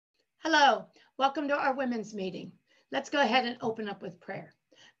Hello, welcome to our women's meeting. Let's go ahead and open up with prayer.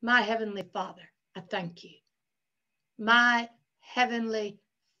 My Heavenly Father, I thank you. My Heavenly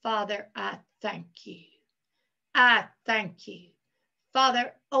Father, I thank you. I thank you.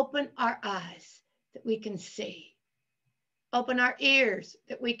 Father, open our eyes that we can see. Open our ears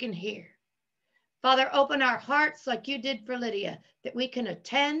that we can hear. Father, open our hearts like you did for Lydia, that we can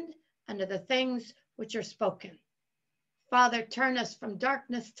attend unto the things which are spoken. Father, turn us from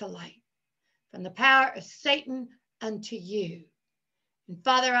darkness to light, from the power of Satan unto you. And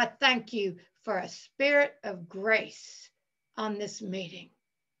Father, I thank you for a spirit of grace on this meeting,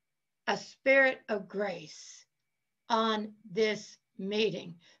 a spirit of grace on this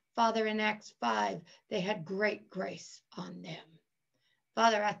meeting. Father, in Acts 5, they had great grace on them.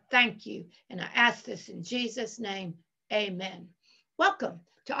 Father, I thank you, and I ask this in Jesus' name, amen. Welcome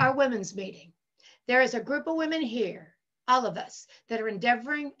to our women's meeting. There is a group of women here, all of us, that are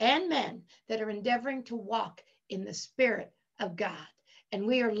endeavoring, and men that are endeavoring to walk in the Spirit of God. And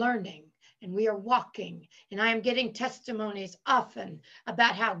we are learning and we are walking. And I am getting testimonies often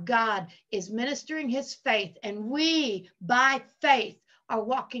about how God is ministering his faith, and we, by faith, are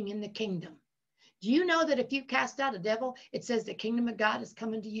walking in the kingdom. Do you know that if you cast out a devil, it says the kingdom of God is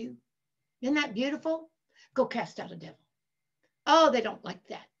coming to you? Isn't that beautiful? Go cast out a devil. Oh, they don't like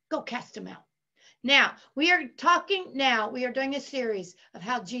that. Go cast them out. Now, we are doing a series of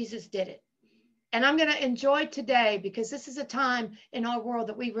how Jesus did it. And I'm going to enjoy today because this is a time in our world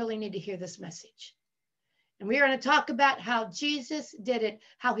that we really need to hear this message. And we are going to talk about how Jesus did it,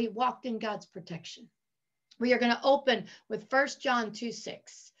 how he walked in God's protection. We are going to open with 1 John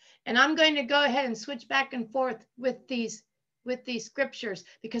 2:6. And I'm going to go ahead and switch back and forth with these scriptures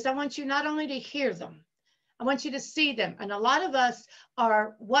because I want you not only to hear them, I want you to see them. And a lot of us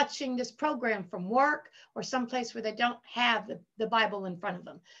are watching this program from work or someplace where they don't have the Bible in front of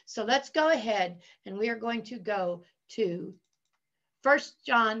them. So let's go ahead and we are going to go to 1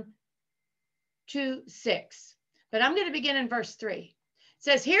 John 2:6. But I'm going to begin in verse 3. It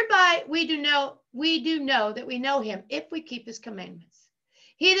says, hereby we do know that we know him if we keep his commandments.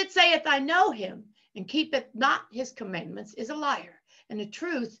 He that saith, I know him, and keepeth not his commandments is a liar, and the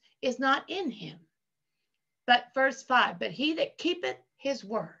truth is not in him. But verse 5, but he that keepeth his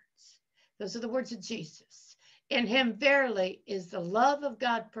words, those are the words of Jesus, in him verily is the love of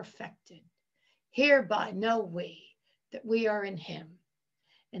God perfected. Hereby know we that we are in him.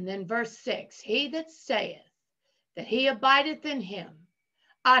 And then verse 6, he that saith that he abideth in him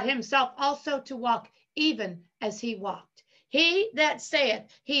ought himself also to walk even as he walked. He that saith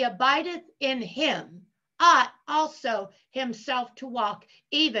he abideth in him ought also himself to walk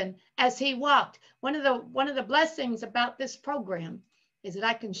even as he walked. One of the blessings about this program is that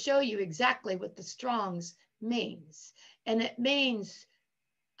I can show you exactly what the Strong's means. And it means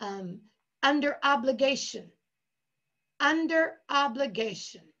under obligation. Under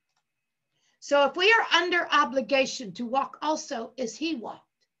obligation. So if we are under obligation to walk also as he walked,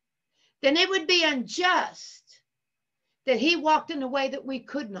 then it would be unjust that he walked in a way that we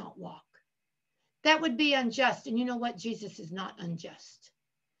could not walk. That would be unjust. And you know what? Jesus is not unjust.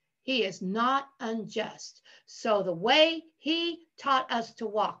 He is not unjust. So the way he taught us to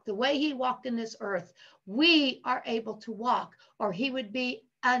walk, the way he walked in this earth, we are able to walk, or he would be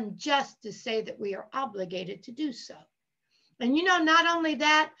unjust to say that we are obligated to do so. And you know, not only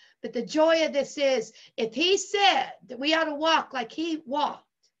that, but the joy of this is, if he said that we ought to walk like he walked,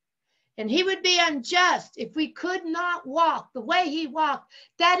 and he would be unjust if we could not walk the way he walked,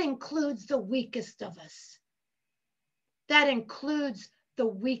 that includes the weakest of us. That includes the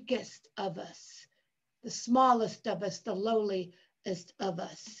weakest of us, the smallest of us, the lowliest of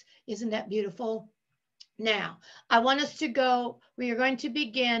us. Isn't that beautiful? Now, I want us to go, we are going to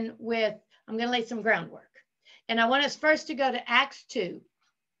begin with, I'm going to lay some groundwork. And I want us first to go to Acts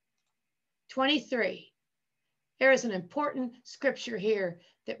 2:23. There is an important scripture here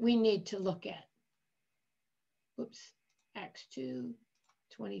that we need to look at. Oops, Acts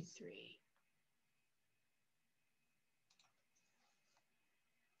 2:23.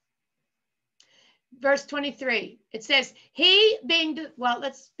 Verse 23, it says,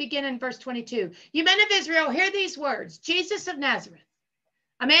 let's begin in verse 22. You men of Israel, hear these words. Jesus of Nazareth,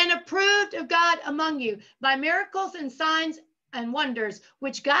 a man approved of God among you by miracles and signs and wonders,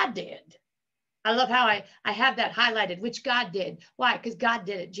 which God did. I love how I have that highlighted, which God did. Why? Because God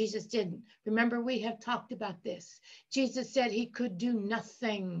did it. Jesus didn't. Remember, we have talked about this. Jesus said he could do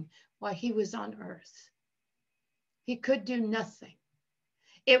nothing while he was on earth. He could do nothing.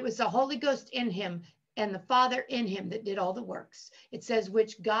 It was the Holy Ghost in him and the Father in him that did all the works. It says,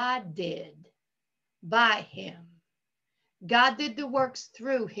 which God did by him. God did the works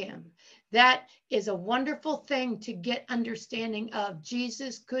through him. That is a wonderful thing to get understanding of.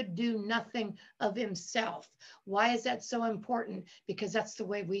 Jesus could do nothing of himself. Why is that so important? Because that's the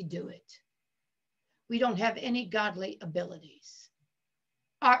way we do it. We don't have any godly abilities.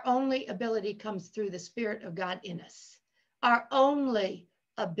 Our only ability comes through the Spirit of God in us. Our only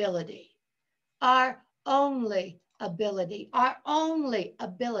ability, our only ability, our only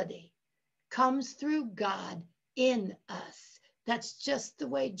ability comes through God in us. That's just the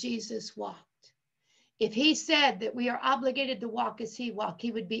way Jesus walked. If he said that we are obligated to walk as he walked,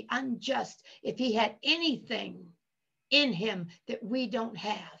 he would be unjust if he had anything in him that we don't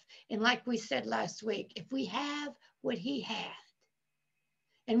have. And like we said last week, if we have what he had,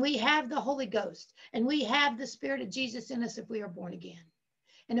 and we have the Holy Ghost, and we have the Spirit of Jesus in us if we are born again.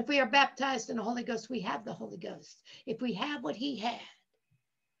 And if we are baptized in the Holy Ghost, we have the Holy Ghost. If we have what he had,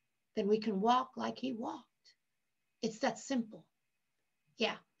 then we can walk like he walked. It's that simple.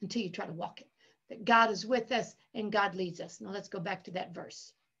 Yeah, until you try to walk it. That God is with us and God leads us. Now let's go back to that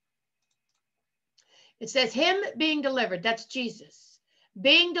verse. It says, him being delivered, that's Jesus,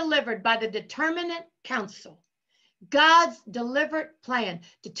 being delivered by the determinate counsel. God's deliberate plan.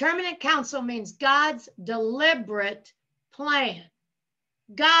 Determinate counsel means God's deliberate plan.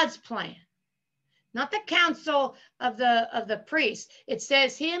 God's plan. Not the counsel of the priest. It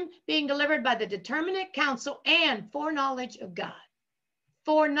says him being delivered by the determinate counsel and foreknowledge of God.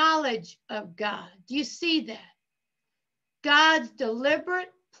 Foreknowledge of God. Do you see that? God's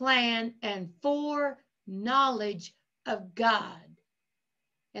deliberate plan and foreknowledge of God.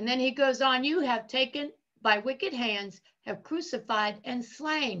 And then he goes on, you have taken by wicked hands, have crucified and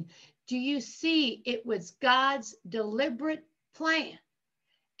slain. Do you see? It was God's deliberate plan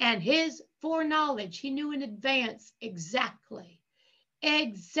and his foreknowledge. He knew in advance exactly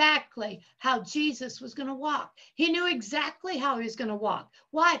how Jesus was going to walk. He knew exactly how he was going to walk.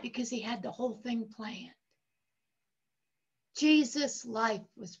 Why? Because he had the whole thing planned. Jesus' life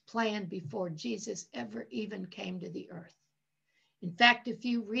was planned before Jesus ever even came to the earth. In fact, if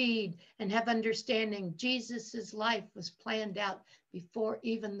you read and have understanding, Jesus' life was planned out before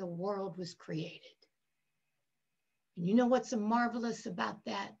even the world was created. And you know what's so marvelous about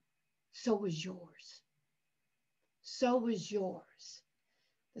that? So was yours. So was yours.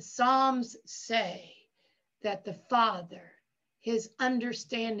 The Psalms say that the Father, his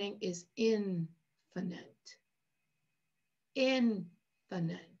understanding is infinite. Infinite.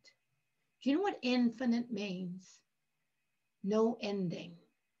 Do you know what infinite means? No ending.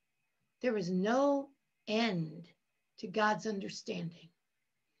 There is no end to God's understanding.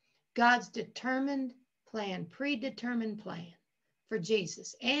 God's determined plan, predetermined plan for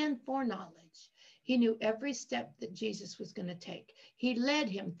Jesus and foreknowledge. He knew every step that Jesus was going to take. He led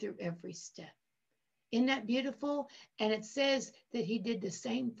him through every step. Isn't that beautiful? And it says that he did the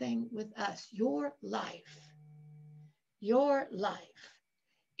same thing with us. Your life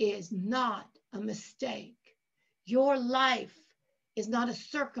is not a mistake. Your life is not a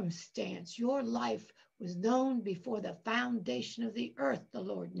circumstance. Your life was known before the foundation of the earth. The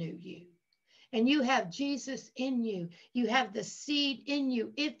Lord knew you. And you have Jesus in you. You have the seed in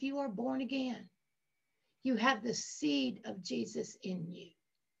you if you are born again. You have the seed of Jesus in you.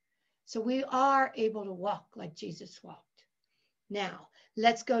 So we are able to walk like Jesus walked. Now,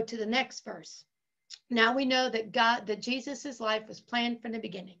 let's go to the next verse. Now we know that Jesus' life was planned from the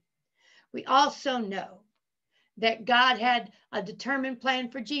beginning. We also know that God had a determined plan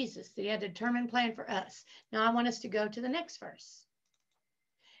for Jesus, that he had a determined plan for us. Now I want us to go to the next verse.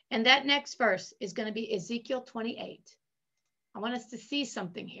 And that next verse is going to be Ezekiel 28. I want us to see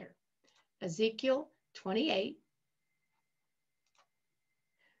something here. Ezekiel 28,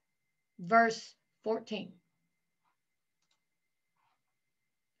 verse 14.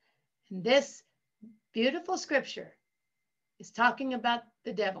 And this beautiful scripture is talking about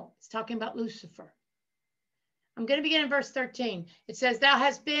the devil. It's talking about Lucifer. I'm going to begin in verse 13. It says, thou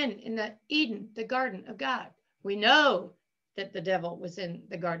hast been in the Eden, the garden of God. We know that the devil was in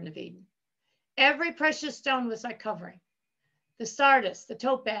the Garden of Eden. Every precious stone was thy covering. The sardis, the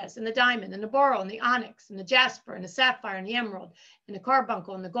topaz, and the diamond, and the beryl, and the onyx, and the jasper, and the sapphire, and the emerald, and the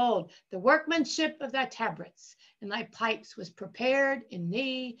carbuncle, and the gold, the workmanship of thy tabrets, and thy pipes was prepared in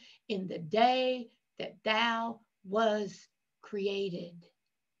thee in the day that thou was created.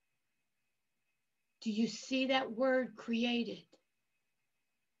 Do you see that word created?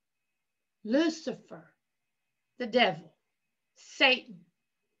 Lucifer, the devil, Satan,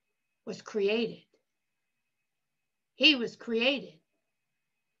 was created. He was created.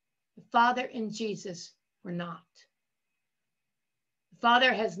 The Father and Jesus were not. The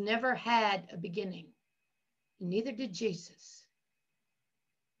Father has never had a beginning. and neither did Jesus.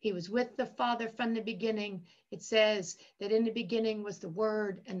 He was with the Father from the beginning. It says that in the beginning was the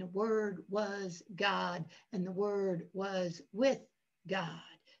Word, and the Word was God, and the Word was with God.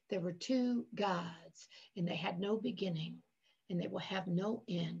 There were two gods, and they had no beginning, and they will have no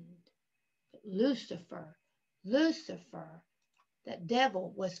end. But Lucifer, that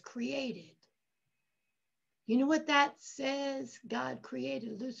devil, was created. You know what that says? God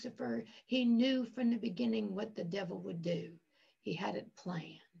created Lucifer. He knew from the beginning what the devil would do. He had it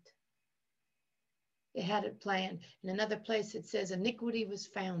planned. It had it planned. In another place it says, iniquity was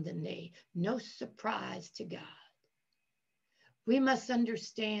found in thee. No surprise to God. We must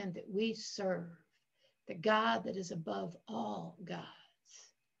understand that we serve the God that is above all gods.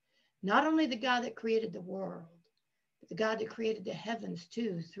 Not only the God that created the world, but the God that created the heavens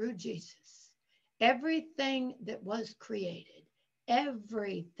too through Jesus. Everything that was created,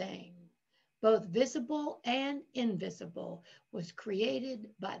 everything, both visible and invisible, was created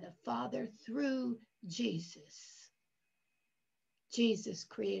by the Father through Jesus. Jesus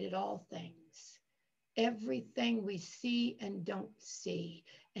created all things. Everything we see and don't see.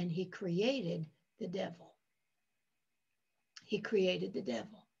 And he created the devil. He created the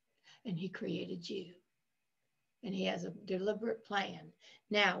devil. And he created you. And he has a deliberate plan.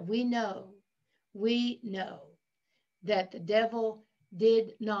 Now, we know that the devil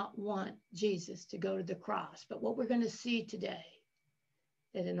did not want Jesus to go to the cross. But what we're going to see today,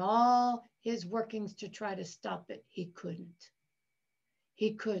 that in all his workings to try to stop it, he couldn't.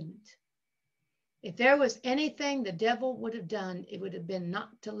 He couldn't. If there was anything the devil would have done, it would have been not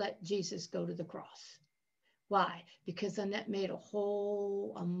to let Jesus go to the cross. Why? Because then that made a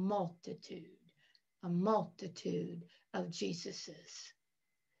multitude of Jesuses.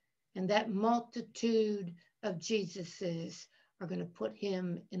 And that multitude of Jesuses are going to put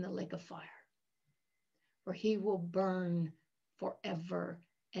him in the lake of fire, where he will burn forever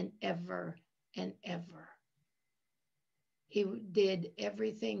and ever and ever. He did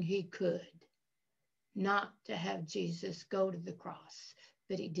everything he could not to have Jesus go to the cross,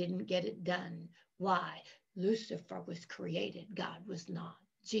 but he didn't get it done. Why? Lucifer was created. God was not.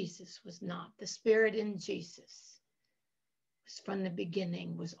 Jesus was not. The Spirit in Jesus was from the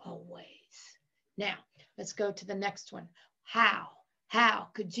beginning, was always. Now, let's go to the next one. How? How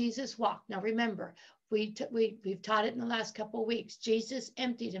could Jesus walk? Now, remember, we've taught it in the last couple of weeks. Jesus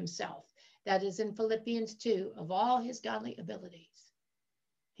emptied himself. That is in Philippians 2, of all his godly abilities.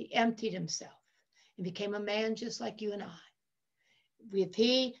 He emptied himself and became a man just like you and I. If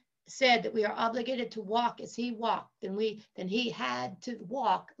he said that we are obligated to walk as he walked, then he had to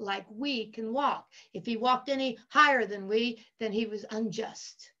walk like we can walk. If he walked any higher than we, then he was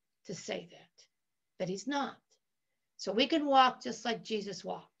unjust to say that. But he's not. So we can walk just like Jesus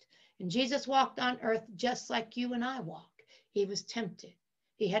walked. And Jesus walked on earth just like you and I walk. He was tempted.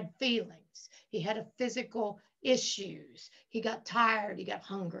 He had feelings. He had physical issues. He got tired. He got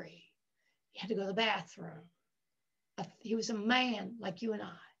hungry. He had to go to the bathroom. He was a man like you and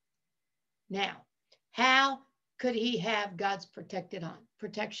I. Now, how could he have God's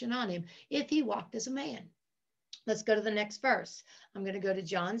protection on him if he walked as a man? Let's go to the next verse. I'm going to go to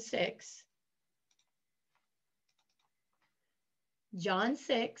John 6. John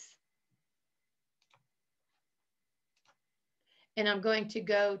 6. And I'm going to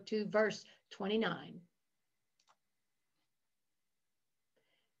go to verse 29.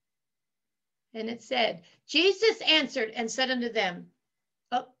 And it said, Jesus answered and said unto them,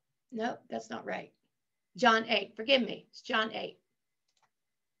 oh, no, that's not right. John 8, forgive me, it's John 8.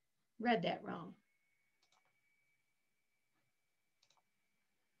 Read that wrong.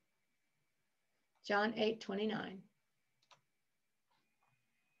 John 8:29.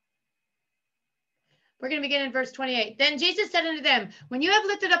 We're going to begin in verse 28. Then Jesus said unto them, when you have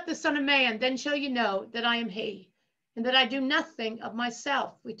lifted up the Son of Man, then shall you know that I am he, and that I do nothing of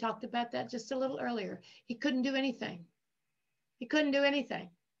myself. We talked about that just a little earlier. He couldn't do anything. He couldn't do anything.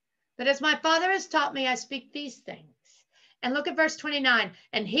 But as my Father has taught me, I speak these things. And look at verse 29.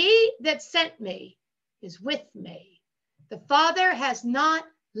 And he that sent me is with me. The Father has not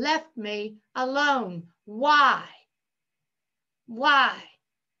left me alone. Why? Why?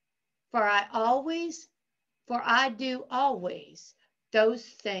 For I do always those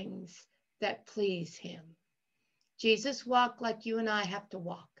things that please him. Jesus walked like you and I have to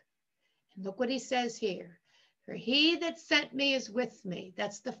walk. And look what he says here. For he that sent me is with me.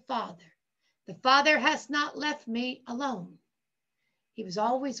 That's the Father. The Father has not left me alone. He was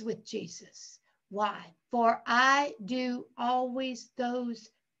always with Jesus. Why? For I do always those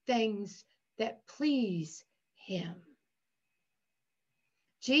things that please him.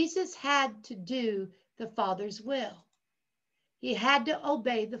 Jesus had to do the Father's will. He had to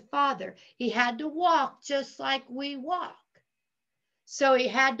obey the Father. He had to walk just like we walk. So he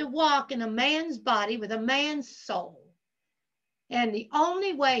had to walk in a man's body with a man's soul. And the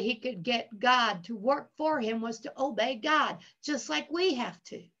only way he could get God to work for him was to obey God, just like we have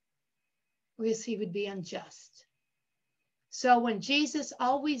to, or else he would be unjust. So when Jesus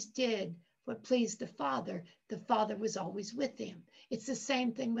always did what pleased the Father was always with him. It's the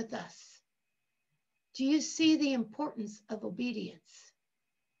same thing with us. Do you see the importance of obedience?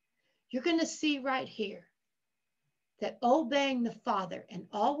 You're going to see right here that obeying the Father and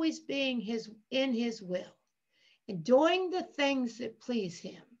always being in his will and doing the things that please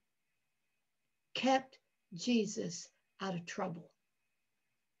him kept Jesus out of trouble.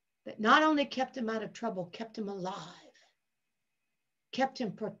 But not only kept him out of trouble, kept him alive, kept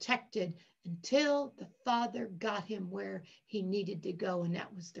him protected until the Father got him where he needed to go, and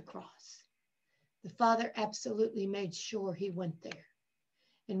that was the cross. The Father absolutely made sure he went there.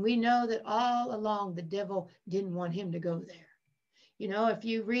 And we know that all along the devil didn't want him to go there. You know, if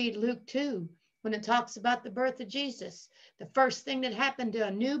you read Luke 2, when it talks about the birth of Jesus, the first thing that happened to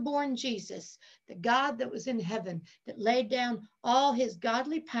a newborn Jesus, the God that was in heaven, that laid down all his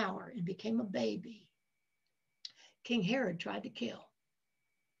godly power and became a baby, King Herod tried to kill.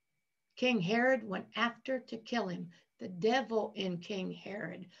 King Herod went after to kill him. The devil in King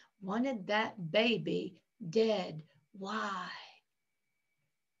Herod wanted that baby dead. Why?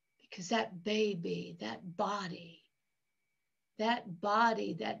 Because that baby, that body,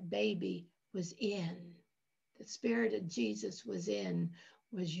 that baby was in, the Spirit of Jesus was in,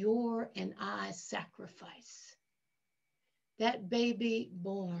 was your and I sacrifice. That baby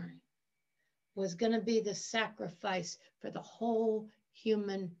born was going to be the sacrifice for the whole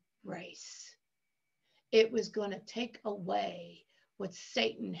human race. It was going to take away what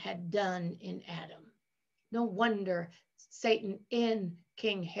Satan had done in Adam. No wonder Satan in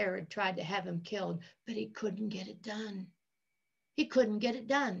King Herod tried to have him killed, but he couldn't get it done. He couldn't get it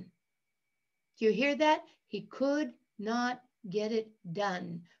done. Do you hear that? He could not get it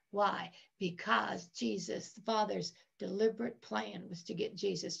done. Why? Because Jesus, the Father's deliberate plan was to get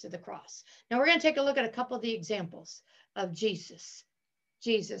Jesus to the cross. Now we're going to take a look at a couple of the examples of Jesus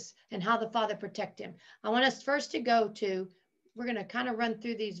and how the Father protected him. I want us first to go to, we're going to kind of run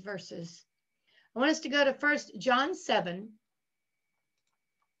through these verses. I want us to go to 1 John 7.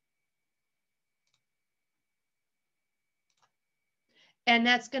 And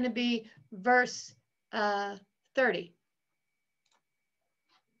that's going to be verse 30.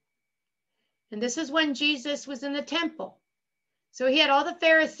 And this is when Jesus was in the temple. So he had all the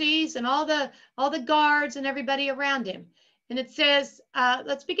Pharisees and all the guards and everybody around him. And it says,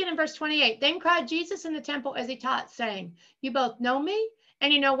 let's begin in verse 28. Then cried Jesus in the temple as he taught, saying, you both know me,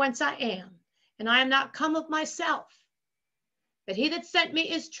 and you know whence I am. And I am not come of myself. But he that sent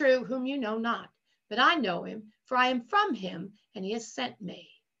me is true, whom you know not. But I know him, for I am from him, and he has sent me.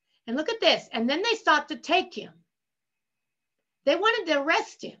 And look at this. And then they sought to take him. They wanted to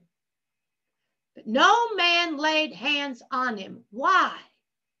arrest him. But no man laid hands on him. Why?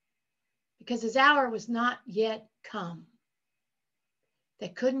 Because his hour was not yet come. They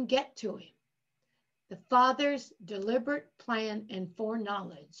couldn't get to him. The Father's deliberate plan and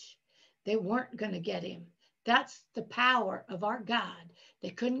foreknowledge. They weren't going to get him. That's the power of our God. They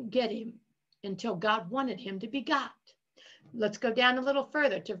couldn't get him until God wanted him to be got. Let's go down a little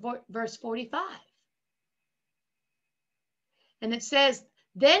further to verse 45. And it says,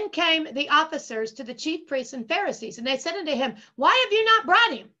 then came the officers to the chief priests and Pharisees, and they said unto him, why have you not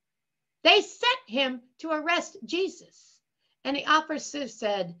brought him? They sent him to arrest Jesus. And the officers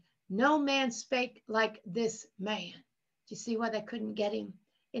said, no man spake like this man. Do you see why they couldn't get him?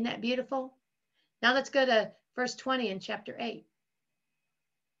 Isn't that beautiful? Now let's go to verse 20 in chapter 8.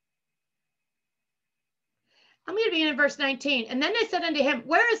 I'm going to begin in verse 19. And then they said unto him,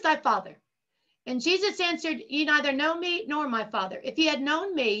 where is thy Father? And Jesus answered, ye neither know me nor my Father. If ye had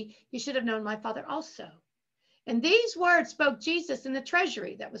known me, ye should have known my Father also. And these words spoke Jesus in the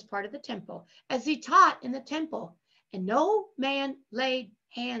treasury, that was part of the temple, as he taught in the temple. And no man laid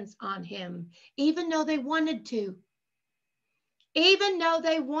hands on him, even though they wanted to. Even though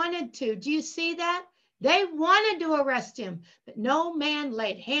they wanted to. Do you see that? They wanted to arrest him, but no man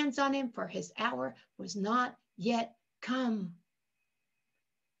laid hands on him, for his hour was not yet come.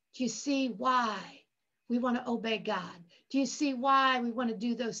 Do you see why we want to obey God? Do you see why we want to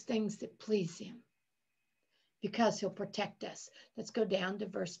do those things that please him? Because he'll protect us. Let's go down to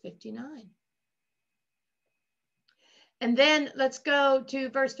verse 59. And then let's go to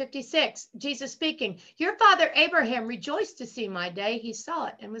verse 56. Jesus speaking, your father Abraham rejoiced to see my day. He saw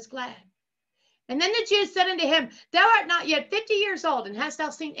it and was glad. And then the Jews said unto him, Thou art not yet 50 years old, and hast thou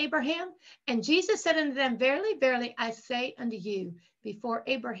seen Abraham? And Jesus said unto them, Verily, verily, I say unto you, before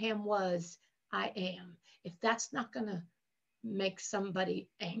Abraham was, I am. If that's not going to make somebody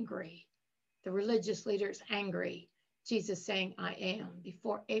angry, the religious leaders angry, Jesus saying, I am,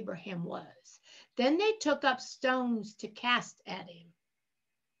 before Abraham was. Then they took up stones to cast at him.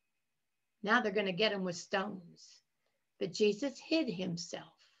 Now they're going to get him with stones. But Jesus hid himself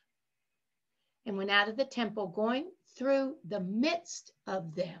and went out of the temple, going through the midst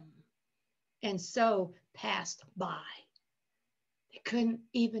of them, and so passed by. They couldn't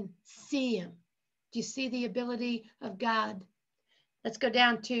even see him. Do you see the ability of God? Let's go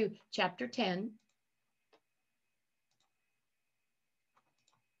down to chapter 10.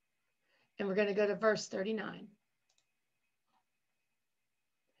 And we're going to go to verse 39.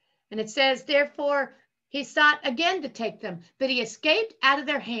 And it says, Therefore he sought again to take them, but he escaped out of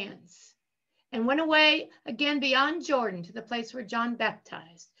their hands and went away again beyond Jordan to the place where John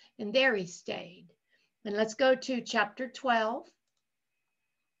baptized. And there he stayed. And let's go to chapter 12.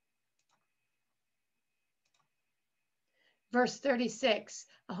 Verse 36.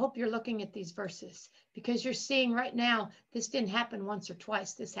 I hope you're looking at these verses because you're seeing right now, this didn't happen once or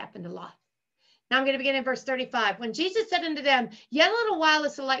twice. This happened a lot. Now I'm going to begin in verse 35. When Jesus said unto them, Yet a little while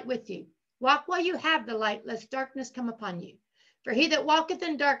is the light with you. Walk while you have the light, lest darkness come upon you. For he that walketh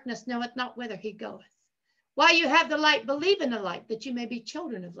in darkness knoweth not whither he goeth. While you have the light, believe in the light, that you may be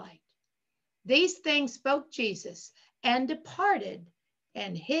children of light. These things spoke Jesus, and departed,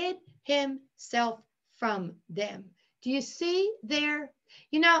 and hid himself from them. Do you see there?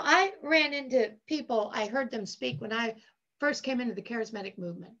 You know, I ran into people, I heard them speak when I first came into the charismatic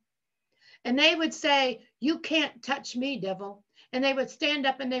movement. And they would say, You can't touch me, devil. And they would stand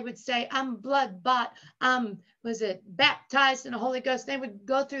up and they would say, I'm blood bought. I'm, baptized in the Holy Ghost. They would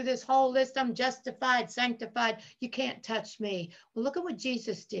go through this whole list. I'm justified, sanctified. You can't touch me. Well, look at what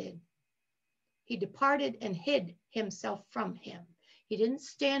Jesus did. He departed and hid himself from him. He didn't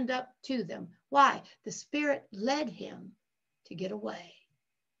stand up to them. Why? The Spirit led him to get away.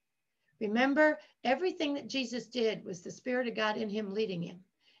 Remember, everything that Jesus did was the Spirit of God in him leading him.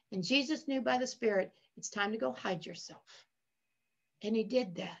 And Jesus knew by the Spirit, it's time to go hide yourself. And he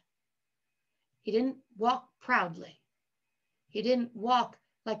did that. He didn't walk proudly. He didn't walk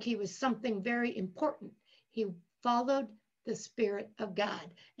like he was something very important. He followed the Spirit of God,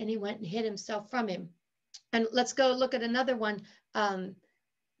 and he went and hid himself from him. And let's go look at another one.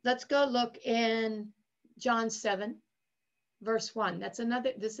 Let's go look in John 7, verse 1.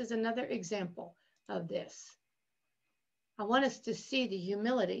 This is another example of this. I want us to see the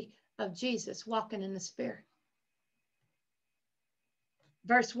humility of Jesus walking in the Spirit.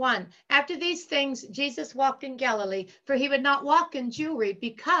 Verse 1, After these things, Jesus walked in Galilee, for he would not walk in Jewry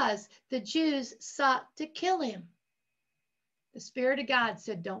because the Jews sought to kill him. The Spirit of God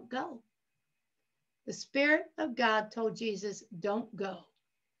said, Don't go. The Spirit of God told Jesus, Don't go.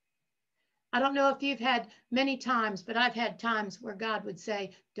 I don't know if you've had many times, but I've had times where God would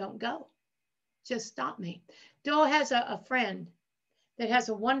say, Don't go. Just stop me. Doyle has a friend that has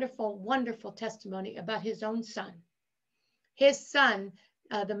a wonderful, wonderful testimony about his own son. His son,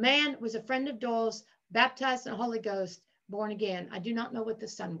 the man was a friend of Doyle's, baptized in the Holy Ghost, born again. I do not know what the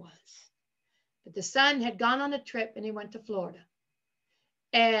son was. But the son had gone on a trip and he went to Florida.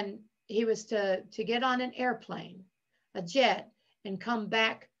 And he was to get on an airplane, a jet, and come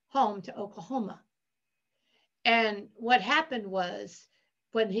back home to Oklahoma. And what happened was,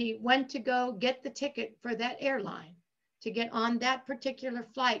 when he went to go get the ticket for that airline to get on that particular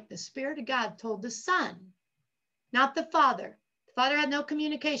flight, the Spirit of God told the son, not the father. The father had no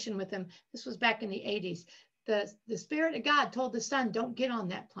communication with him. This was back in the 80s. The Spirit of God told the son, Don't get on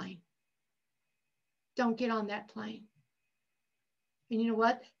that plane. Don't get on that plane. And you know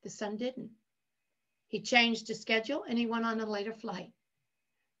what? The son didn't. He changed his schedule and he went on a later flight.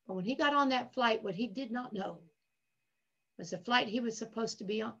 But when he got on that flight, what he did not know was the flight he was supposed to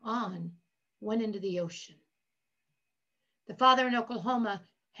be on went into the ocean. The father in Oklahoma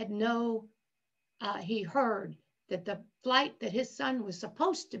had he heard that the flight that his son was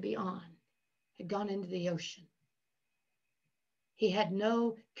supposed to be on had gone into the ocean. He had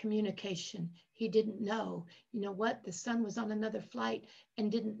no communication. He didn't know. You know what? The son was on another flight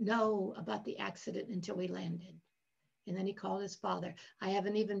and didn't know about the accident until he landed. And then he called his father. I have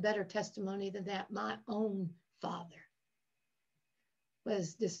an even better testimony than that. My own father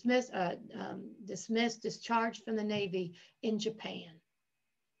was discharged from the Navy in Japan.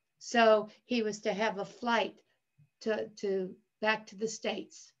 So he was to have a flight to back to the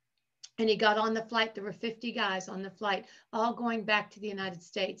States. And he got on the flight. There were 50 guys on the flight, all going back to the United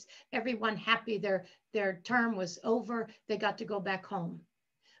States. Everyone happy their term was over. They got to go back home.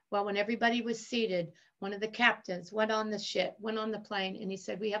 Well, when everybody was seated, one of the captains went on the ship, went on the plane, and he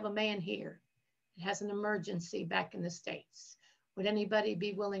said, "We have a man here that has an emergency back in the States. Would anybody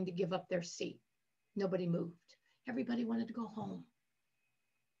be willing to give up their seat?" Nobody moved. Everybody wanted to go home.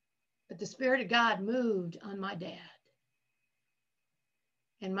 But the Spirit of God moved on my dad.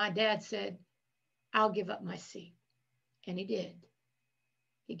 And my dad said, "I'll give up my seat." And he did.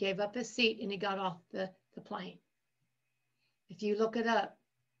 He gave up his seat and he got off the plane. If you look it up,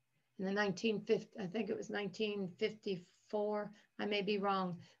 in the 1950, I think it was 1954, I may be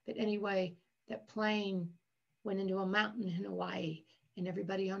wrong, but anyway, that plane went into a mountain in Hawaii and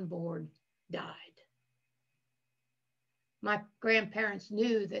everybody on board died. My grandparents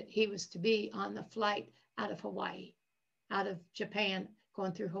knew that he was to be on the flight out of Hawaii, out of Japan,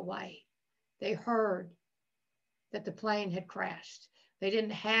 going through Hawaii. They heard that the plane had crashed. They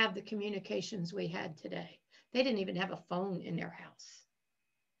didn't have the communications we had today. They didn't even have a phone in their house.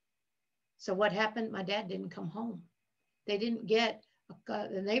 So what happened? My dad didn't come home. They didn't get,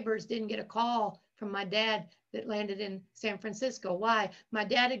 the neighbors didn't get a call from my dad that landed in San Francisco. Why? My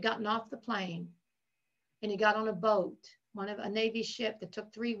dad had gotten off the plane and he got on a boat, a Navy ship that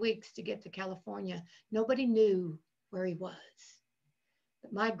took 3 weeks to get to California. Nobody knew where he was.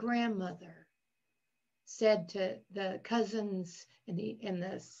 But my grandmother said to the cousins and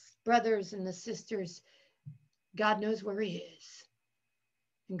the brothers and the sisters, "God knows where he is,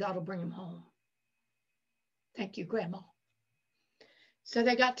 and God will bring him home." Thank you, Grandma. So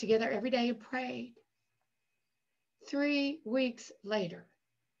they got together every day and prayed. 3 weeks later,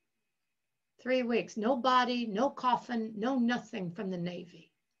 3 weeks, no body, no coffin, no nothing from the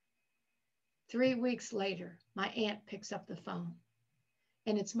Navy. 3 weeks later, my aunt picks up the phone,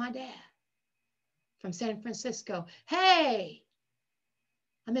 and it's my dad from San Francisco. "Hey,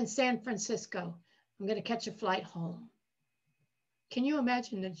 I'm in San Francisco. I'm going to catch a flight home." Can you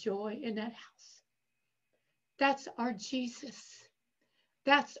imagine the joy in that house? That's our Jesus.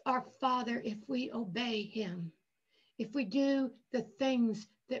 That's our Father if we obey him. If we do the things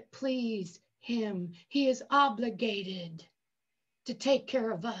that please him, he is obligated to take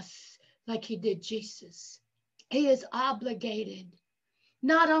care of us like he did Jesus. He is obligated.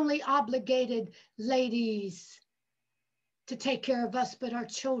 Not only obligated, ladies, to take care of us, but our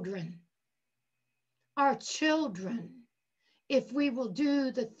children. Our children, if we will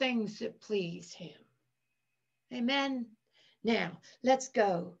do the things that please him. Amen. Now, let's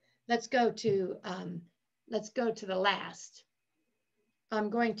go to the last. I'm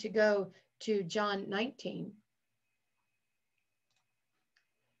going to go to John 19,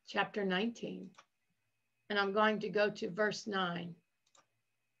 chapter 19, and I'm going to go to verse 9.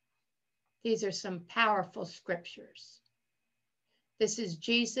 These are some powerful scriptures. This is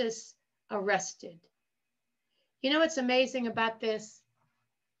Jesus arrested. You know what's amazing about this?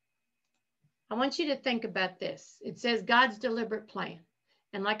 I want you to think about this. It says God's deliberate plan.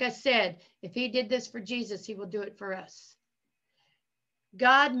 And like I said, if he did this for Jesus, he will do it for us.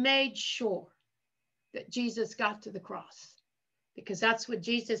 God made sure that Jesus got to the cross, because that's what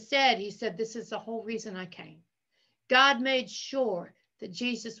Jesus said. He said, "This is the whole reason I came." God made sure that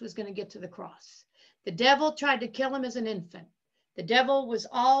Jesus was going to get to the cross. The devil tried to kill him as an infant. The devil was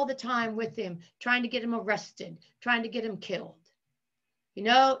all the time with him, trying to get him arrested, trying to get him killed. You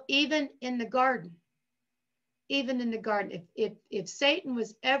know, even in the garden, if Satan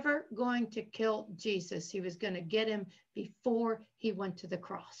was ever going to kill Jesus, he was going to get him before he went to the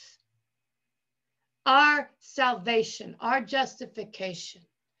cross. Our salvation, our justification,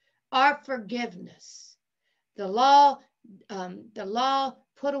 our forgiveness, the law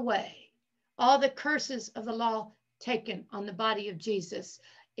put away, all the curses of the law taken on the body of Jesus.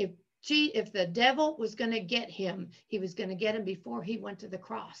 If the devil was going to get him, he was going to get him before he went to the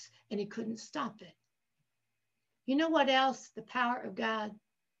cross, and he couldn't stop it. You know what else? The power of God.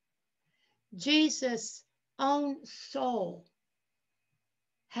 Jesus' own soul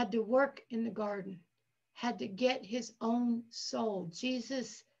had to work in the garden, had to get his own soul.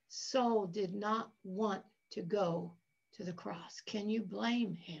 Jesus' soul did not want to go to the cross. Can you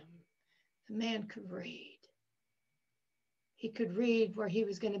blame him? The man could read. He could read where he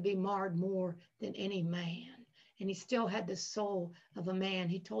was going to be marred more than any man. And he still had the soul of a man.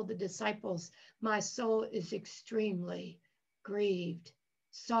 He told the disciples, "My soul is extremely grieved,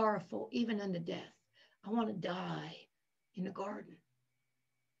 sorrowful, even unto death. I want to die in the garden."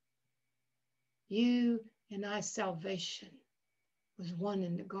 You and I's salvation was won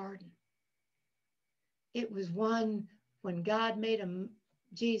in the garden. It was won when God made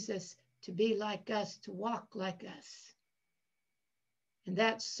Jesus to be like us, to walk like us. And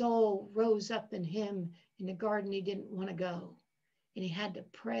that soul rose up in him in the garden he didn't want to go. And he had to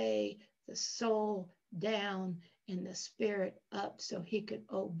pray the soul down and the spirit up so he could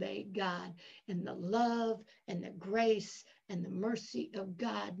obey God. And the love and the grace and the mercy of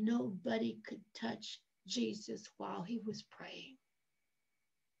God, nobody could touch Jesus while he was praying.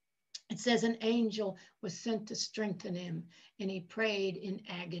 It says an angel was sent to strengthen him, and he prayed in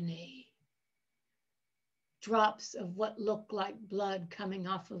agony. Drops of what looked like blood coming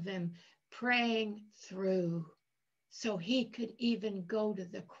off of him, praying through so he could even go to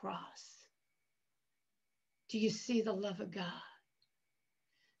the cross. Do you see the love of God?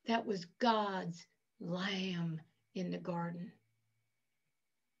 That was God's lamb in the garden.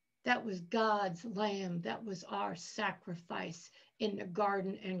 That was God's lamb. That was our sacrifice in the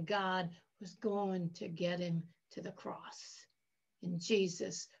garden, and God was going to get him to the cross. And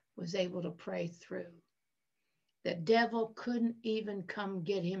Jesus was able to pray through. The devil couldn't even come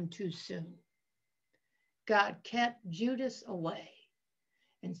get him too soon. God kept Judas away.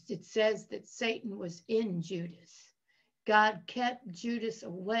 And it says that Satan was in Judas. God kept Judas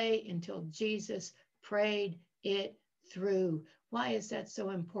away until Jesus prayed it through. Why is that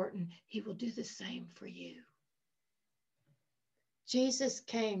so important? He will do the same for you. Jesus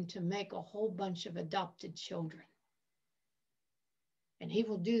came to make a whole bunch of adopted children. And he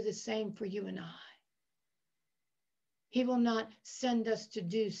will do the same for you and I. He will not send us to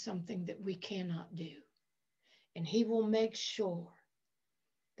do something that we cannot do. And he will make sure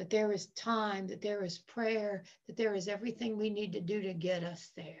that there is time, that there is prayer, that there is everything we need to do to get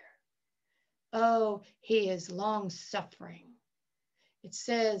us there. Oh, he is long-suffering. It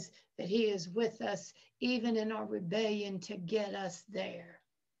says that he is with us even in our rebellion to get us there.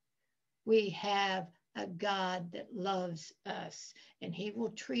 We have a God that loves us, and he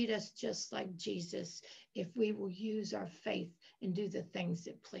will treat us just like Jesus if we will use our faith and do the things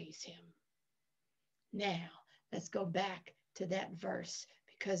that please him. Now, let's go back to that verse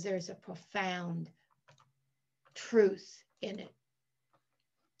because there's a profound truth in it.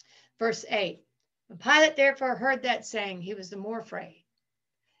 Verse 8, when Pilate therefore heard that saying, he was the more afraid.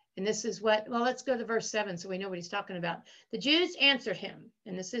 And this is what, well, let's go to verse 7 so we know what he's talking about. The Jews answered him,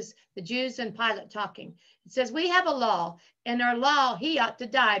 and this is the Jews and Pilate talking. It says, we have a law, and our law he ought to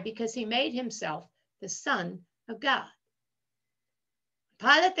die because he made himself the Son of God.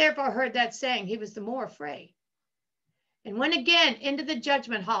 Pilate therefore heard that saying, he was the more afraid, and went again into the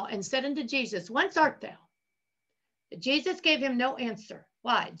judgment hall and said unto Jesus, whence art thou? But Jesus gave him no answer.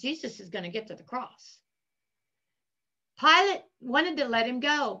 Why? Jesus is going to get to the cross. Pilate wanted to let him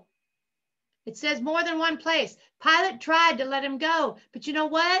go. It says more than one place. Pilate tried to let him go. But you know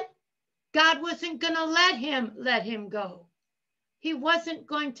what? God wasn't going to let him go. He wasn't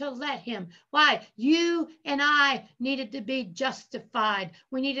going to let him. Why? You and I needed to be justified.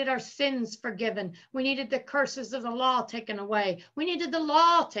 We needed our sins forgiven. We needed the curses of the law taken away. We needed the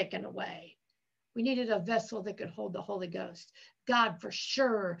law taken away. We needed a vessel that could hold the Holy Ghost. God for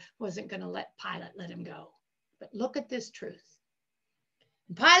sure wasn't going to let Pilate let him go. But look at this truth.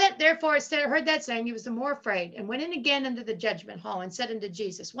 And Pilate therefore heard that saying, he was the more afraid, and went in again into the judgment hall and said unto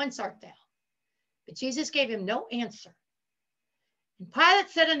Jesus, whence art thou? But Jesus gave him no answer. And Pilate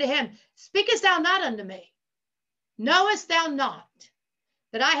said unto him, speakest thou not unto me? Knowest thou not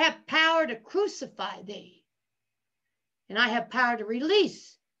that I have power to crucify thee, and I have power to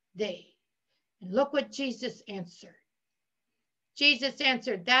release thee? And look what Jesus answered. Jesus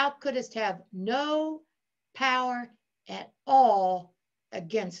answered, thou couldst have no power at all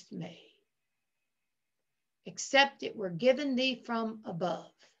against me, except it were given thee from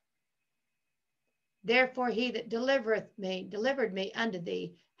above. Therefore he that delivered me unto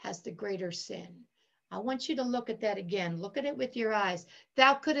thee has the greater sin. I want you to look at that again. Look at it with your eyes.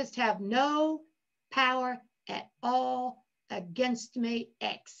 Thou couldst have no power at all against me,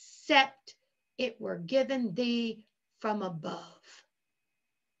 except it were given thee from above.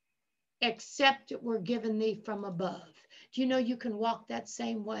 Except it were given thee from above. Do you know you can walk that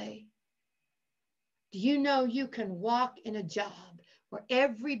same way? Do you know you can walk in a job where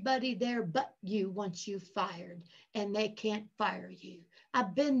everybody there but you wants you fired and they can't fire you?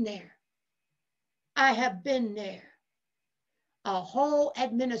 I've been there. I have been there. A whole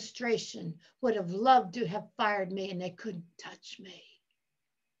administration would have loved to have fired me and they couldn't touch me.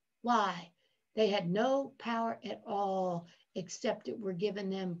 Why? They had no power at all except it were given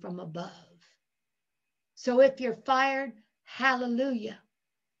them from above. So if you're fired, hallelujah,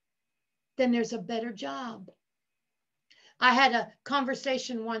 then there's a better job. I had a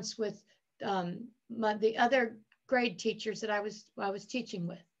conversation once with the other grade teachers that I was teaching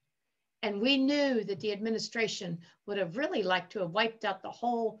with. And we knew that the administration would have really liked to have wiped out the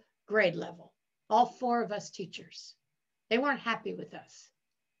whole grade level, all 4 of us teachers. They weren't happy with us.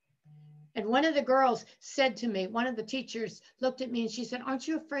 And one of the girls said to me, one of the teachers looked at me and she said, "Aren't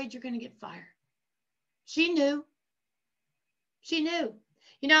you afraid you're going to get fired?" She knew. She knew.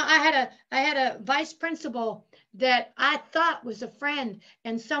 You know, I had a vice principal that I thought was a friend,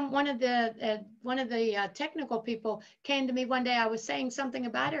 and one of the technical people came to me one day. I was saying something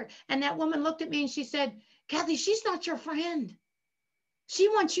about her, and that woman looked at me and she said, "Kathy, she's not your friend. She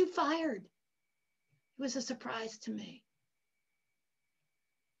wants you fired." It was a surprise to me.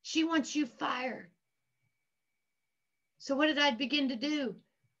 She wants you fired. So what did I begin to do?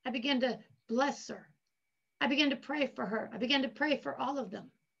 I began to bless her. I began to pray for her. I began to pray for all of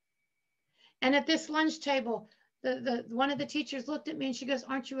them. And at this lunch table, one of the teachers looked at me and she goes,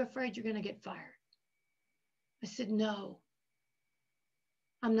 "Aren't you afraid you're going to get fired?" I said, "No,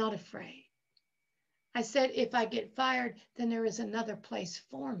 I'm not afraid." I said, "If I get fired, then there is another place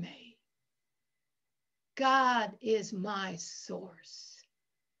for me. God is my source.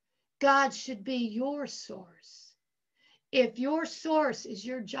 God should be your source. If your source is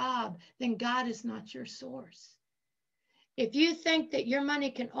your job, then God is not your source. If you think that your money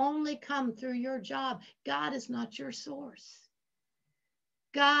can only come through your job, God is not your source.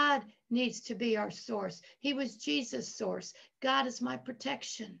 God needs to be our source. He was Jesus' source. God is my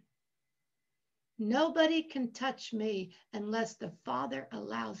protection. Nobody can touch me unless the Father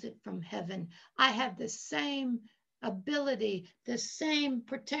allows it from heaven. I have the same ability, the same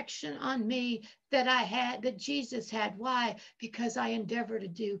protection on me that Jesus had. Why? Because I endeavor to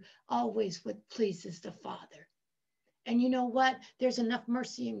do always what pleases the Father. And you know what? There's enough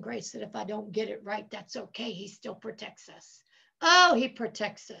mercy and grace that if I don't get it right, that's okay. He still protects us. Oh, he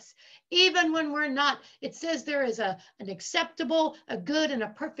protects us. Even when we're not, it says there is an acceptable, a good, and a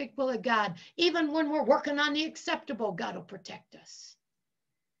perfect will of God. Even when we're working on the acceptable, God will protect us.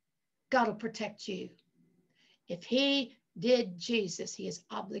 God will protect you. If he did Jesus, he is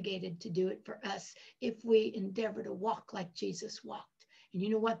obligated to do it for us if we endeavor to walk like Jesus walked. And you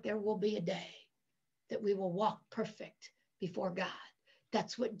know what? There will be a day that we will walk perfect before God.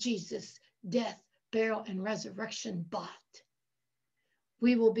 That's what Jesus' death, burial, and resurrection bought.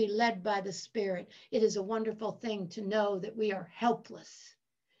 We will be led by the Spirit. It is a wonderful thing to know that we are helpless,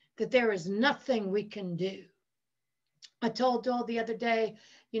 that there is nothing we can do. I told Joel the other day,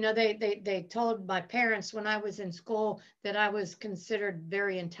 you know, they told my parents when I was in school that I was considered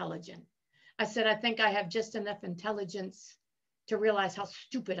very intelligent. I said, I think I have just enough intelligence to realize how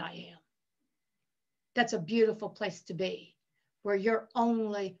stupid I am. That's a beautiful place to be, where your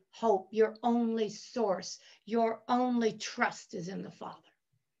only hope, your only source, your only trust is in the Father.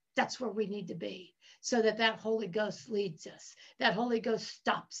 That's where we need to be, so that Holy Ghost leads us, that Holy Ghost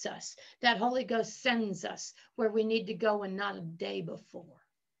stops us, that Holy Ghost sends us where we need to go and not a day before.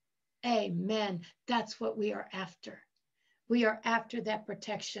 Amen. That's what we are after. We are after that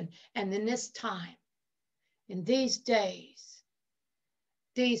protection. And in this time, in these days,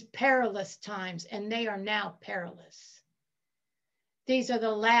 these perilous times, and they are now perilous. These are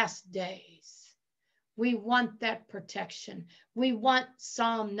the last days. We want that protection. We want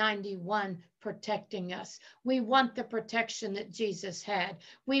Psalm 91 protecting us. We want the protection that Jesus had.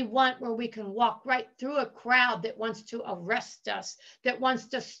 We want where we can walk right through a crowd that wants to arrest us, that wants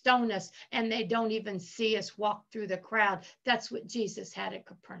to stone us, and they don't even see us walk through the crowd. That's what Jesus had at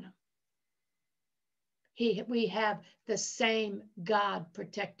Capernaum. We have the same God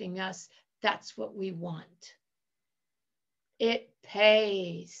protecting us. That's what we want. It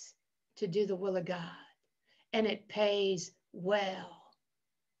pays to do the will of God, and it pays well.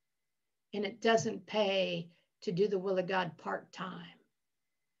 And it doesn't pay to do the will of God part-time.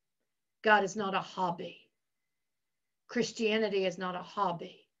 God is not a hobby. Christianity is not a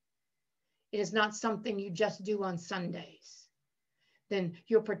hobby. It is not something you just do on Sundays. Then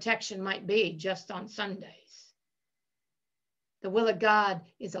your protection might be just on Sundays. The will of God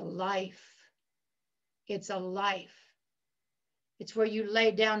is a life. It's a life. It's where you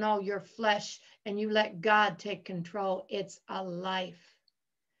lay down all your flesh and you let God take control. It's a life.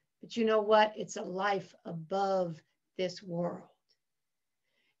 But you know what? It's a life above this world.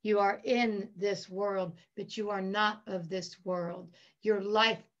 You are in this world, but you are not of this world. Your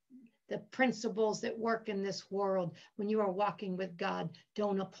life, the principles that work in this world when you are walking with God,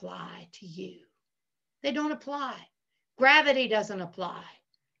 don't apply to you. They don't apply. Gravity doesn't apply.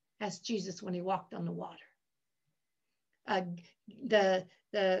 Ask Jesus when he walked on the water. The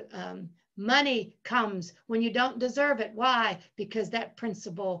money comes when you don't deserve it. Why? Because that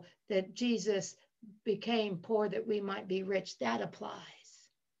principle that Jesus became poor that we might be rich, that applies.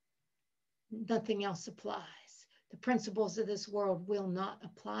 Nothing else applies. The principles of this world will not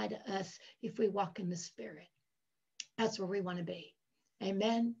apply to us if we walk in the Spirit. That's where we want to be.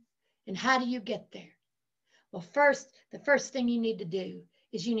 Amen. And how do you get there? Well, the first thing you need to do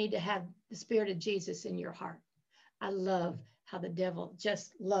is you need to have the Spirit of Jesus in your heart. I love how the devil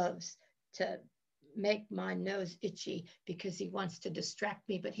just loves to make my nose itchy because he wants to distract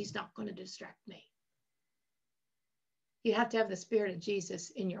me, but he's not going to distract me. You have to have the Spirit of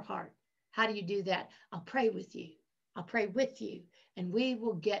Jesus in your heart. How do you do that? I'll pray with you. I'll pray with you, and we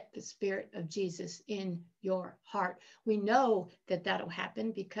will get the Spirit of Jesus in your heart. We know that that'll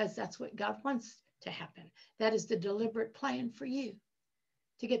happen because that's what God wants to happen. That is the deliberate plan for you,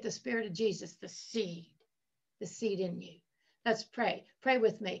 to get the Spirit of Jesus, the seed in you. Let's pray. Pray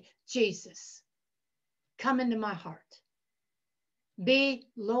with me. Jesus, come into my heart. Be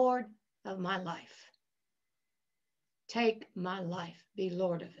Lord of my life. Take my life. Be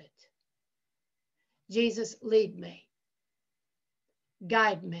Lord of it. Jesus, lead me.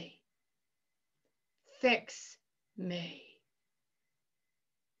 Guide me. Fix me.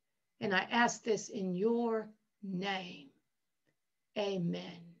 And I ask this in your name.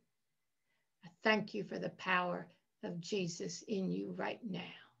 Amen. I thank you for the power of Jesus in you right now,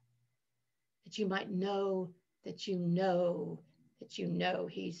 that you might know that you know that you know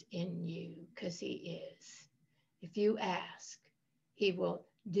he's in you, because he is. If you ask, he will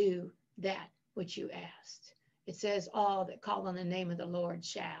do that which you asked. It says, all that call on the name of the Lord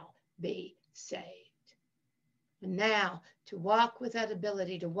shall be saved. And now, to walk with that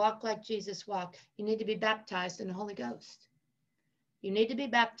ability, to walk like Jesus walked, you need to be baptized in the Holy Ghost. You need to be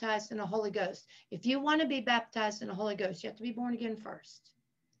baptized in the Holy Ghost. If you want to be baptized in the Holy Ghost, you have to be born again first.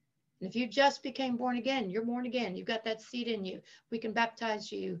 And if you just became born again, you're born again. You've got that seed in you. We can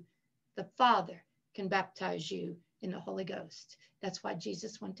baptize you. The Father can baptize you in the Holy Ghost. That's why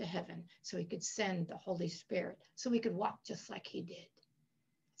Jesus went to heaven, so he could send the Holy Spirit, so we could walk just like he did.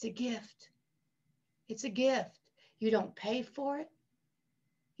 It's a gift. It's a gift. You don't pay for it.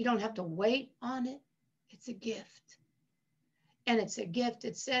 You don't have to wait on it. It's a gift. And it's a gift.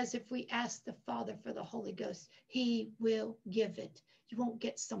 It says if we ask the Father for the Holy Ghost, he will give it. You won't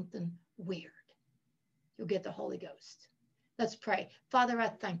get something weird. You'll get the Holy Ghost. Let's pray. Father, I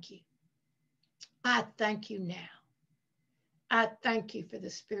thank you. I thank you now. I thank you for the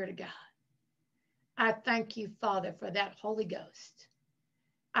Spirit of God. I thank you, Father, for that Holy Ghost.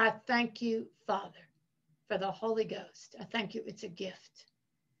 I thank you, Father, for the Holy Ghost. I thank you. It's a gift.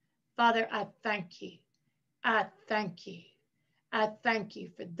 Father, I thank you. I thank you. I thank you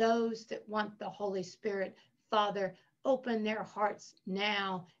for those that want the Holy Spirit. Father, open their hearts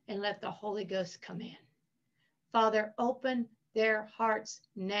now and let the Holy Ghost come in. Father, open their hearts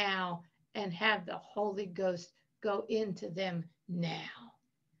now and have the Holy Ghost go into them now.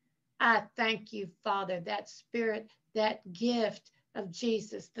 I thank you, Father, that Spirit, that gift of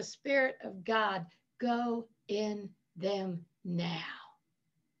Jesus, the Spirit of God, go in them now.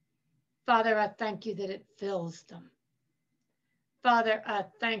 Father, I thank you that it fills them. Father, I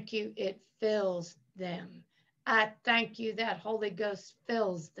thank you it fills them. I thank you that Holy Ghost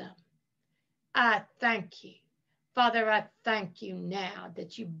fills them. I thank you. Father, I thank you now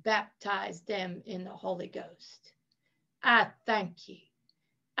that you baptize them in the Holy Ghost. I thank you.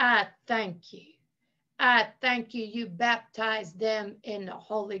 I thank you. I thank you. You baptize them in the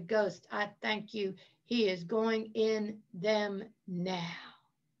Holy Ghost. I thank you. He is going in them now.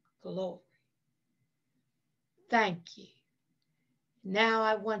 Glory. Thank you. Now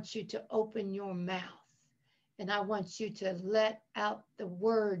I want you to open your mouth, and I want you to let out the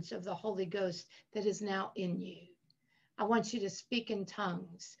words of the Holy Ghost that is now in you. I want you to speak in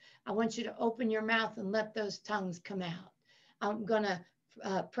tongues. I want you to open your mouth and let those tongues come out. I'm going to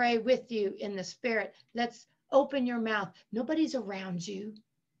pray with you in the Spirit. Let's open your mouth. Nobody's around you.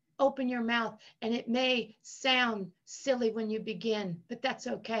 Open your mouth, and it may sound silly when you begin, but that's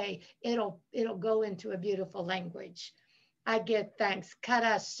okay. It'll go into a beautiful language. I give thanks.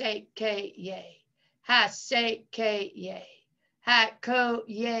 Kara sheke ye. Ha sheke ye. Ha ko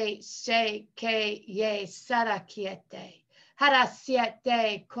ye sheke ye sarakiete.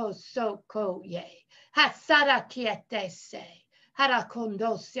 Harasiete ko so ko ye. Ha sarakiete se.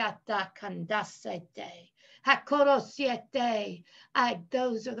 Harakondosiata kandasete. Hakorosiete.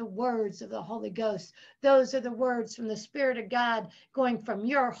 Those are the words of the Holy Ghost. Those are the words from the Spirit of God going from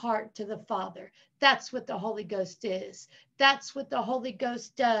your heart to the Father. That's what the Holy Ghost is. That's what the Holy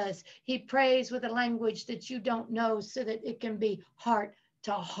Ghost does. He prays with a language that you don't know so that it can be heart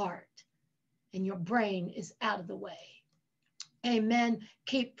to heart. And your brain is out of the way. Amen.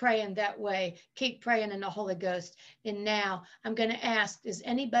 Keep praying that way. Keep praying in the Holy Ghost. And now I'm going to ask, does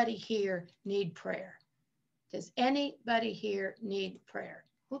anybody here need prayer? Does anybody here need prayer?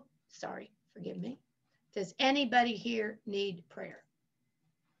 Oops, sorry, forgive me. Does anybody here need prayer?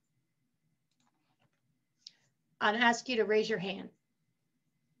 I'll ask you to raise your hand.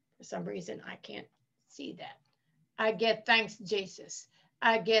 For some reason, I can't see that. I give thanks, Jesus.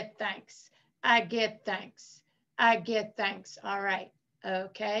 I give thanks. I give thanks. I give thanks. All right.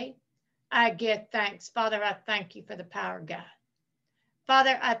 Okay. I give thanks. Father, I thank you for the power of God.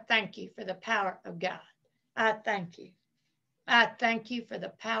 Father, I thank you for the power of God. I thank you. I thank you for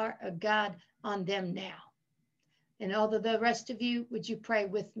the power of God on them now. And all of the rest of you, would you pray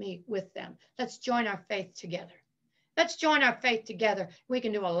with me, with them? Let's join our faith together. Let's join our faith together. We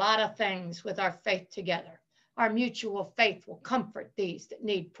can do a lot of things with our faith together. Our mutual faith will comfort these that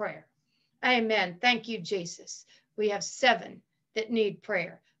need prayer. Amen. Thank you, Jesus. We have 7 that need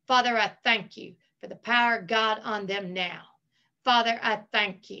prayer. Father, I thank you for the power of God on them now. Father, I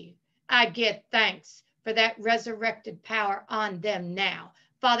thank you. I give thanks for that resurrected power on them now.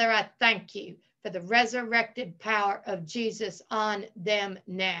 Father, I thank you for the resurrected power of Jesus on them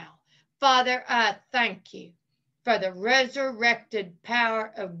now. Father, I thank you for the resurrected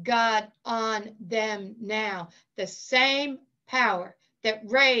power of God on them now. The same power that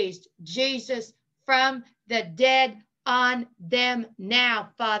raised Jesus from the dead on them now,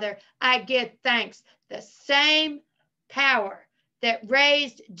 Father. I give thanks. The same power that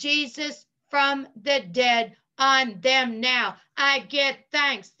raised Jesus from the dead on them now. I give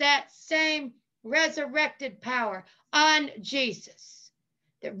thanks. That same resurrected power on Jesus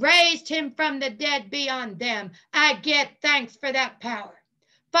that raised him from the dead be on them. I give thanks for that power.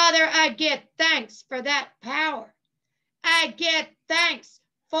 Father, I give thanks for that power. I give thanks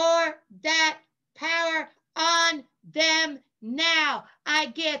for that power on them now. I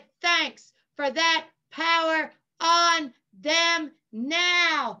give thanks for that power on them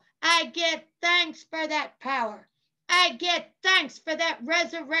now. I give thanks for that power. I give thanks for that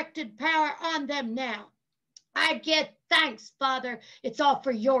resurrected power on them now. I give thanks, Father. It's all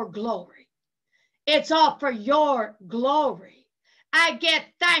for your glory. It's all for your glory. I give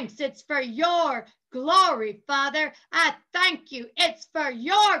thanks. It's for your glory, Father. I thank you. It's for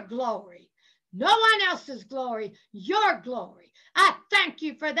your glory. No one else's glory, your glory. I thank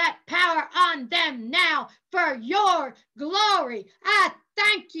you for that power on them now for your glory. I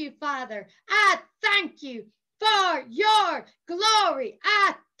thank you, Father. I thank you for your glory.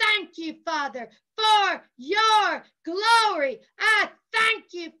 I thank you, Father, for your glory. I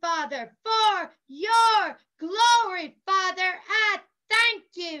thank you, Father, for your glory, Father. I thank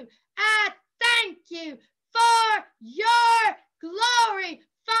you. I thank you for your glory,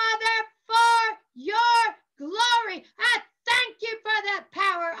 Father, for your glory. I thank you for that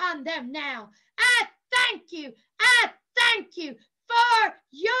power on them now. I thank you. I thank you for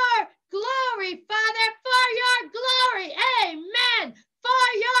your glory, Father, for your glory. Amen.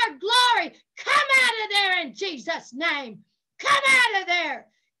 For your glory. Come out of there in Jesus' name. Come out of there.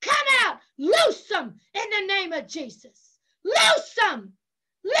 Come out. Loose them in the name of Jesus. Loose them.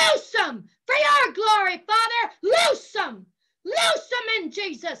 Loose them for your glory, Father. Loose them. Loose them in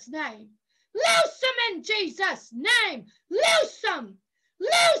Jesus' name. Loose them in Jesus' name. Loose them.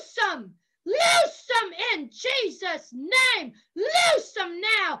 Loose them. Loose them in Jesus' name. Loose them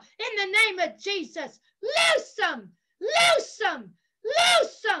now in the name of Jesus. Loose them. Loose them.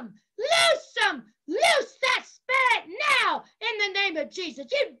 Loose them. Loose them. Loose that spirit now in the name of Jesus.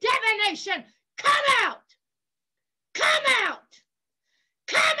 You divination, come out. Come out.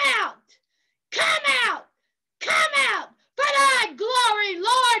 Come out. Come out. Come out. For thy glory,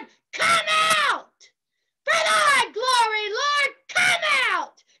 Lord, come out. For thy glory, Lord, come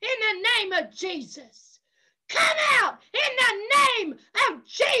out in the name of Jesus. Come out in the name of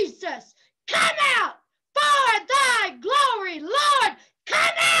Jesus. Come out for thy glory, Lord.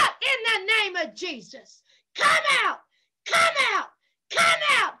 Come out in the name of Jesus. Come out. Come out. Come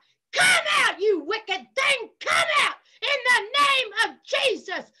out. Come out, you wicked thing. Come out in the name of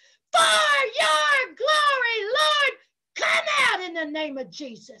Jesus. For your glory, Lord. Come out in the name of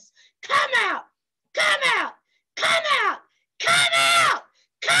Jesus. Come out. Come out. Come out. Come out.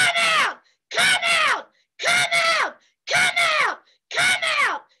 Come out. Come out. Come out. Come out. Come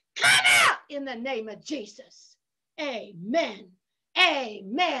out. Come out in the name of Jesus. Amen.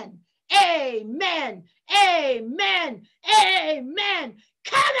 Amen. Amen. Amen. Amen.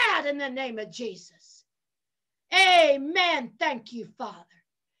 Come out in the name of Jesus. Amen. Thank you, Father.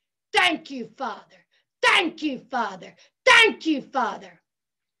 Thank you, Father. Thank you, Father. Thank you, Father.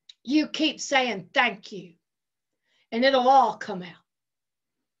 You keep saying thank you. and it'll all come out.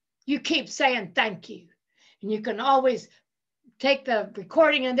 You keep saying thank you. And you can always take the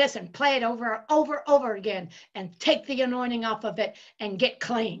recording of this and play it over again and take the anointing off of it and get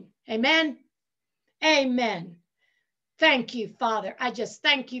clean. Amen? Amen. Thank you, Father. I just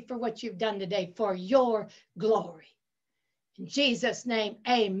thank you for what you've done today for your glory. In Jesus' name,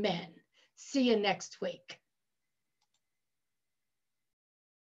 amen. See you next week.